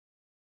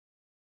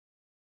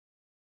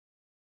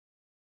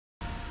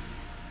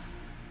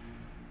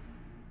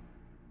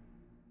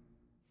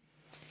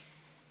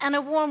And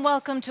a warm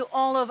welcome to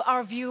all of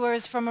our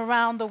viewers from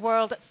around the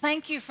world.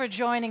 Thank you for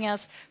joining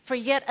us for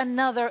yet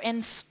another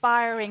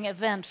inspiring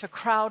event for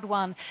Crowd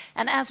One.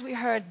 And as we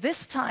heard,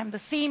 this time the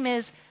theme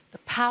is the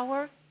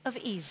power of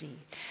easy.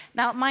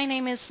 Now, my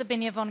name is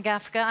Sabine von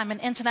Gafka. I'm an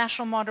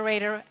international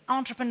moderator,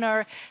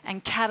 entrepreneur,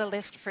 and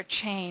catalyst for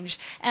change.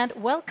 And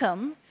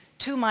welcome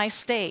to my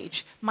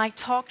stage, my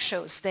talk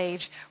show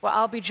stage, where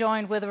I'll be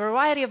joined with a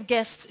variety of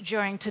guests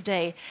during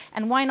today.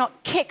 And why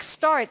not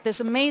kickstart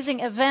this amazing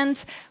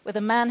event with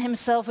a man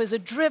himself who's a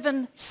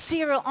driven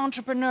serial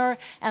entrepreneur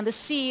and the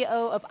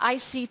CEO of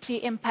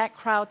ICT Impact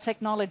Crowd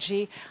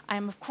Technology.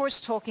 I'm of course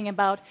talking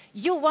about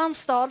Johan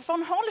Staël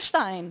from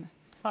Holstein.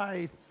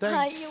 Hi,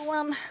 thanks. Hi,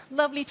 Johan.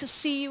 Lovely to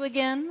see you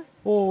again.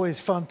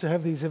 Always fun to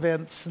have these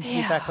events and to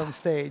be back on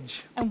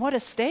stage. And what a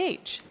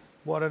stage.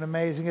 What an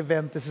amazing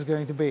event this is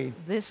going to be.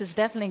 This is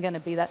definitely going to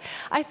be that.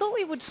 I thought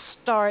we would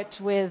start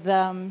with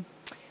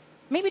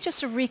maybe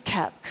just a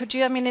recap. Could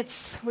you,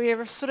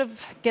 we're sort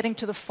of getting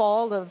to the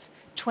fall of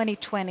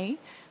 2020.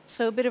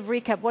 So a bit of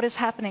recap. What is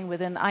happening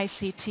within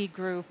ICT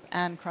Group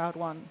and Crowd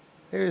One?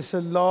 There is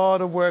a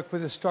lot of work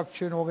with the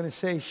structure and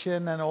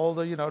organization and all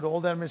the, all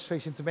the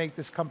administration to make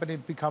this company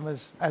become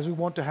as we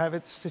want to have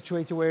it,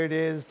 situated where it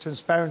is,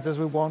 transparent as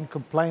we want,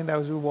 compliant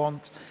as we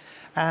want.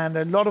 And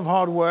a lot of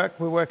hard work.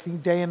 We're working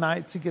day and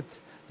night to get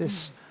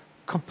this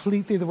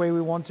completely the way we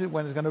want it,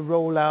 when it's going to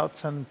roll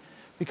out and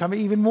become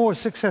even more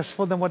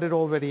successful than what it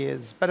already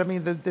is. But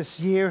this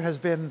year has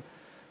been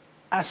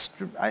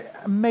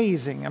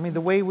amazing.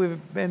 The way we've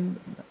been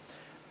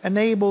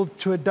enabled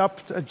to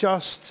adapt,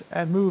 adjust,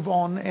 and move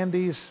on in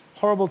these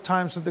horrible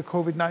times of the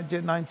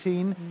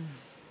COVID-19.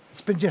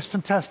 It's been just a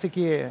fantastic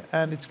year,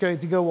 and it's going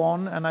to go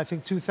on. And I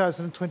think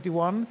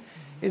 2021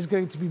 is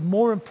going to be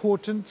more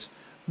important,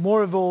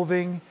 more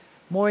evolving,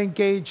 more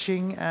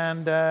engaging,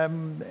 and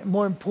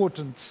more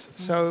important.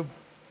 So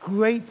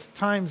great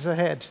times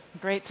ahead.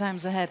 Great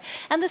times ahead.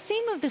 And the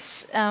theme of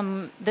this,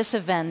 this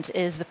event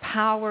is the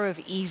power of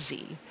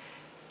easy.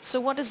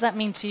 So what does that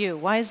mean to you?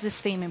 Why is this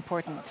theme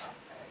important?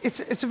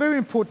 It's a very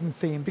important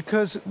theme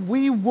because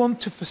we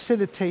want to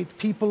facilitate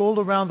people all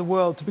around the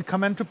world to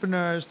become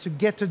entrepreneurs, to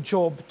get a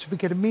job, to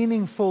get a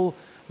meaningful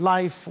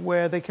life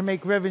where they can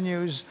make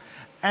revenues,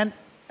 and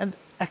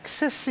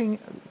accessing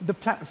the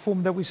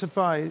platform that we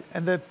supply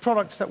and the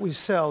products that we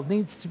sell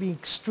needs to be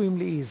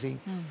extremely easy,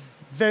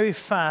 very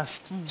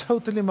fast,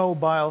 totally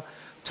mobile,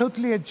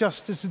 totally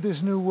adjusted to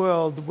this new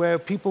world where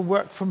people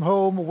work from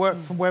home or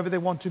work from wherever they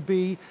want to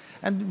be,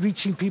 and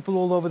reaching people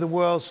all over the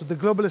world. So the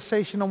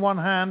globalization on one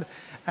hand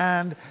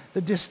and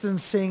the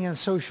distancing and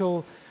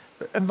social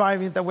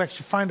environment that we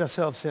actually find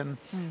ourselves in.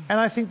 And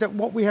I think that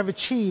what we have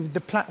achieved,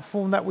 the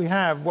platform that we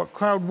have, what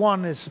Crowd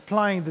One is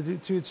supplying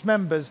to its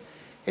members,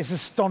 is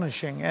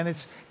astonishing, and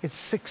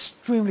it's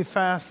extremely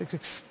fast, it's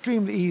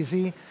extremely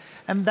easy,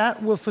 and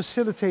that will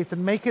facilitate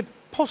and make it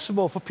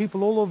possible for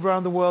people all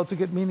around the world to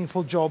get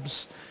meaningful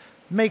jobs,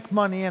 make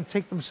money, and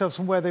take themselves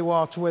from where they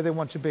are to where they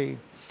want to be.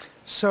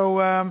 So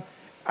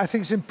I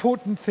think it's an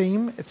important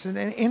theme. It's an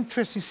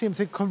interesting theme, it's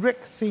a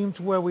correct theme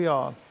to where we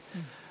are.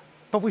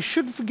 But we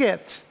shouldn't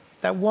forget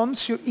that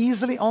once you're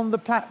easily on the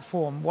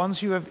platform,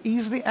 once you have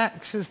easily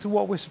access to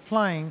what we're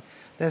supplying,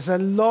 there's a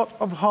lot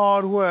of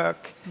hard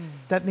work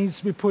that needs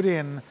to be put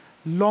in.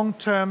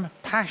 Long-term,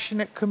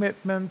 passionate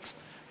commitment,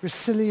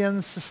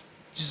 resilience,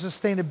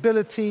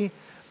 sustainability,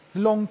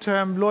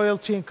 long-term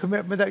loyalty and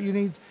commitment that you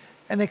need,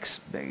 and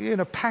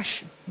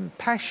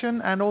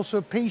passion and also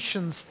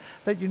patience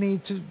that you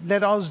need to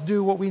let us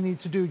do what we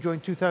need to do during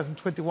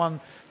 2021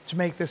 to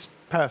make this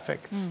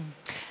perfect.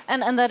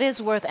 And that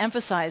is worth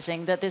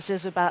emphasizing, that this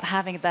is about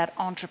having that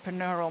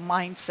entrepreneurial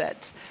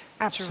mindset.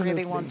 Absolutely. To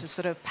really want to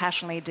sort of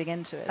passionately dig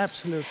into it.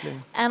 Absolutely.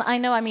 And I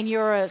know,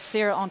 you're a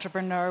serial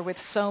entrepreneur with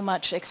so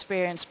much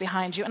experience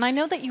behind you, and I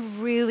know that you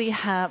really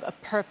have a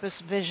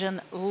purpose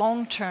vision,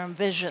 long-term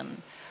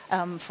vision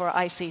for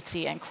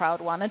ICT and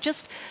Crowd One. And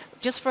just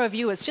for our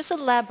viewers, just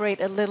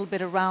elaborate a little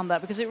bit around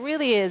that, because it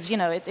really is,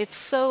 it's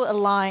so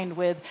aligned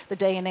with the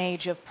day and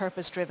age of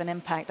purpose-driven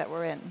impact that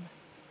we're in.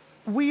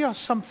 We are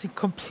something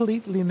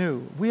completely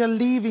new. We are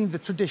leaving the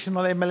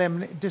traditional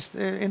MLM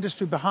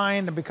industry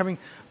behind and becoming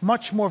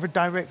much more of a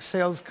direct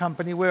sales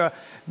company. We're a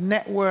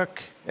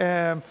network,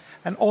 an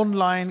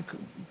online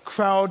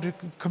crowd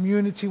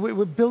community.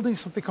 We're building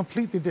something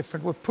completely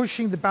different. We're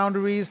pushing the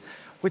boundaries.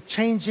 We're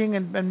changing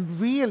and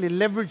really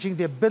leveraging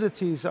the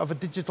abilities of a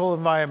digital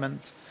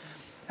environment.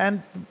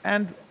 And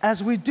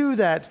as we do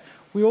that,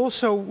 we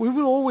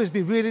will always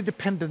be really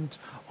dependent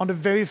on the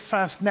very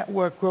fast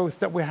network growth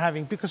that we're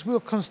having, because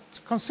we'll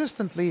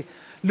consistently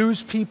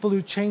lose people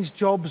who change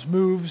jobs,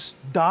 moves,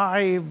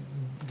 die,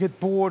 get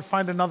bored,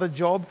 find another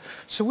job.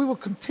 So we will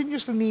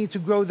continuously need to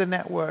grow the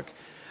network.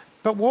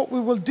 But what we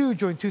will do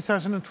during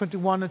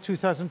 2021 and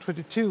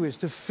 2022 is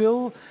to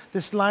fill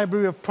this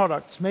library of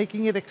products,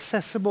 making it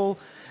accessible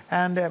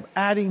and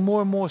adding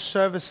more and more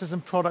services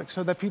and products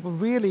so that people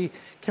really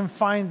can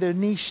find their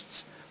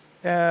niched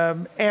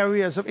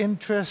areas of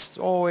interest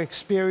or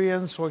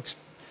experience or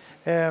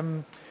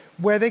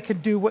where they can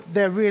do what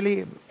they're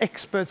really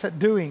experts at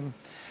doing.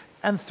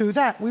 And through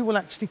that, we will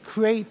actually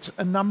create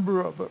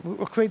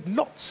we'll create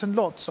lots and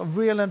lots of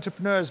real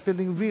entrepreneurs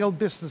building real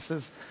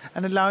businesses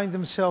and allowing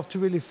themselves to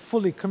really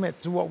fully commit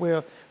to what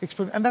we're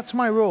experiencing. And that's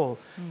my role,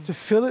 to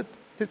fill it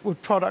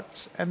with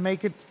products and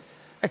make it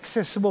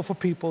accessible for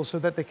people so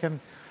that they can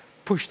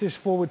push this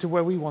forward to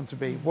where we want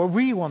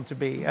to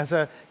be as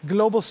a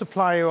global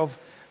supplier of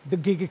the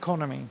gig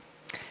economy.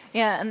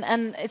 Yeah,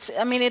 and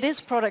I mean, it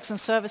is products and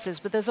services,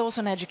 but there's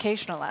also an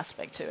educational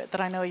aspect to it that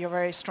I know you're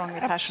very strongly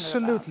passionate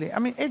about. Absolutely. I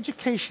mean,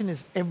 education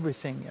is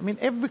everything. I mean,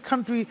 every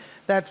country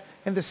that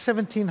in the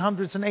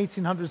 1700s and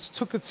 1800s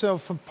took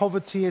itself from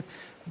poverty, it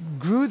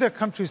grew their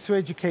countries through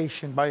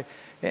education, by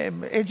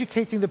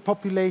educating the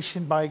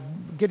population, by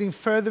getting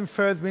further and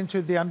further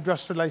into the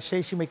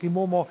industrialization, making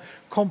more and more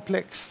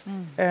complex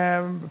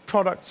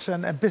products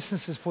and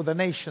businesses for the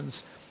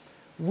nations.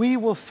 We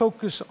will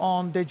focus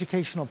on the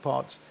educational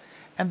part.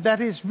 And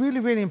that is really,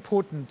 really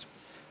important.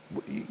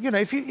 You know,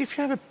 if you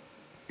have an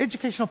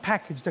educational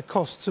package that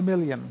costs $1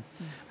 million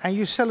and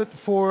you sell it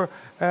for,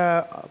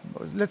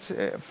 let's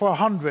say, for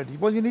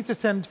 100, well, you need to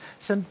send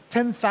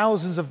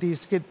 10,000 of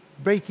these to get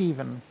break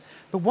even.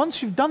 But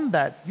once you've done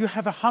that, you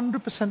have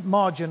 100%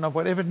 margin of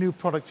whatever new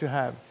product you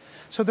have.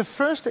 So the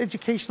first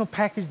educational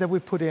package that we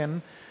put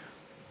in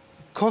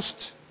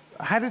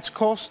had its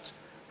cost,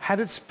 had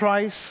its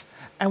price,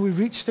 and we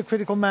reached the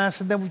critical mass,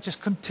 and then we just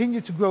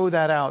continue to grow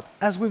that out.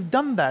 As we've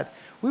done that,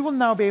 we will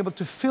now be able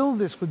to fill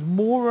this with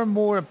more and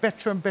more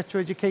better and better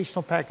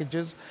educational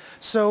packages.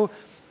 So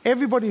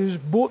everybody who's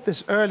bought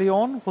this early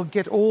on will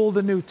get all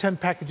the new 10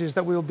 packages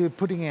that we'll be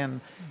putting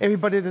in.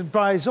 Everybody that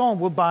buys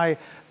on will buy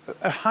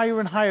a higher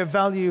and higher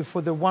value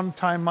for the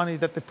one-time money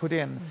that they put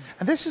in.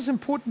 And this is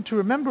important to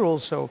remember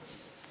also.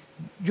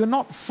 You're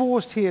not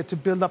forced here to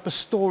build up a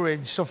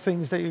storage of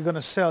things that you're going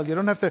to sell. You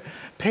don't have to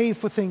pay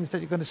for things that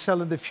you're going to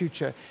sell in the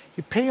future.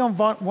 You pay on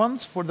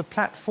once for the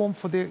platform,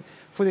 for the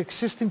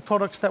existing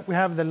products that we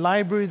have, the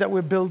library that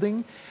we're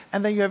building,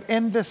 and then you have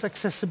endless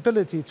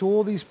accessibility to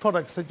all these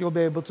products that you'll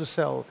be able to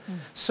sell.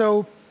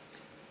 So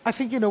I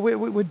think, you know,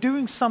 we're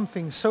doing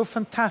something so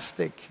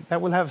fantastic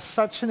that will have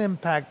such an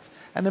impact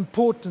and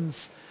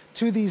importance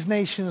to these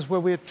nations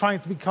where we're trying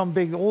to become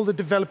big, all the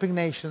developing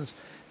nations.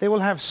 They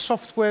will have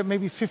software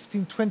maybe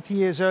 15, 20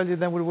 years earlier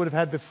than we would have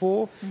had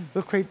before.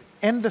 We'll create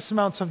endless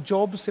amounts of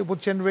jobs. It will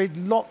generate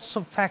lots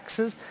of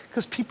taxes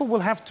because people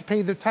will have to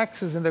pay their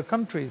taxes in their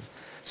countries.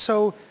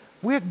 So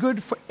we're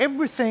good for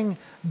everything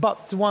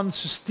but the ones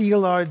who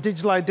steal our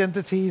digital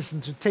identities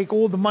and to take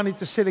all the money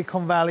to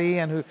Silicon Valley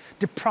and who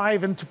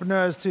deprive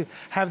entrepreneurs to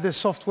have their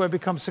software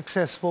become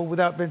successful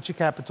without venture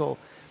capital.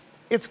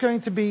 It's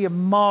going to be a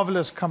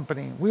marvelous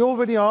company. We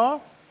already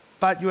are.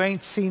 But you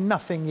ain't seen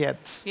nothing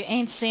yet. You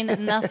ain't seen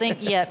nothing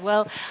yet.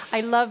 Well,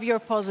 I love your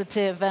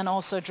positive and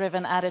also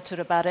driven attitude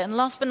about it. And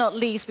last but not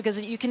least,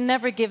 because you can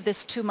never give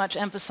this too much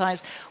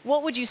emphasis,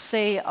 what would you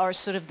say are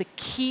sort of the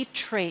key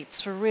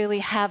traits for really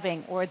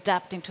having or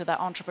adapting to that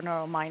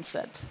entrepreneurial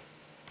mindset?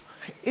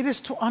 It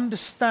is to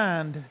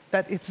understand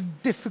that it's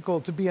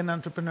difficult to be an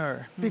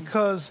entrepreneur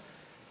because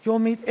you'll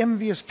meet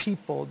envious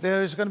people.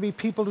 There's going to be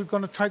people who are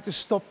going to try to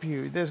stop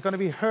you. There's going to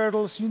be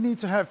hurdles. You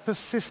need to have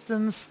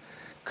persistence,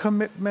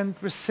 commitment,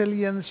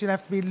 resilience. You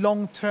have to be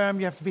long-term,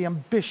 you have to be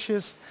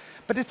ambitious,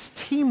 but it's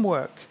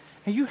teamwork.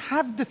 And you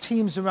have the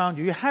teams around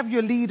you. You have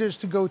your leaders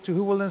to go to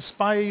who will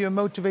inspire you,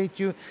 motivate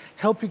you,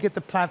 help you get the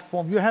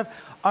platform. You have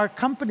our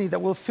company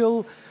that will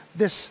fill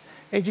this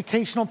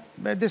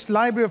this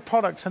library of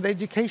products and the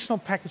educational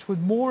package with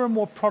more and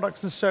more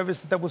products and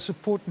services that will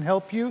support and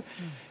help you.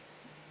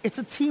 It's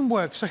a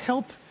teamwork, so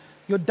help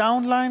your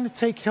downline,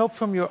 take help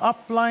from your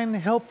upline,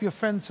 help your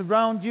friends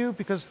around you,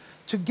 because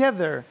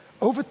together,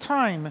 over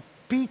time,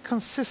 be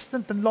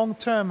consistent and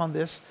long-term on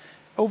this.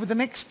 Over the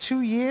next 2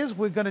 years,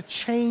 we're going to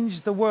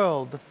change the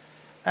world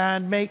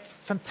and make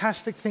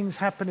fantastic things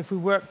happen if we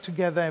work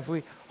together, if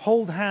we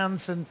hold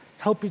hands and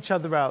help each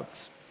other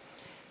out.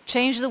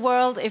 Change the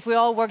world if we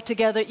all work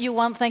together.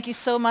 Johan, thank you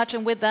so much.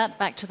 And with that,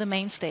 back to the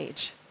main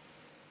stage.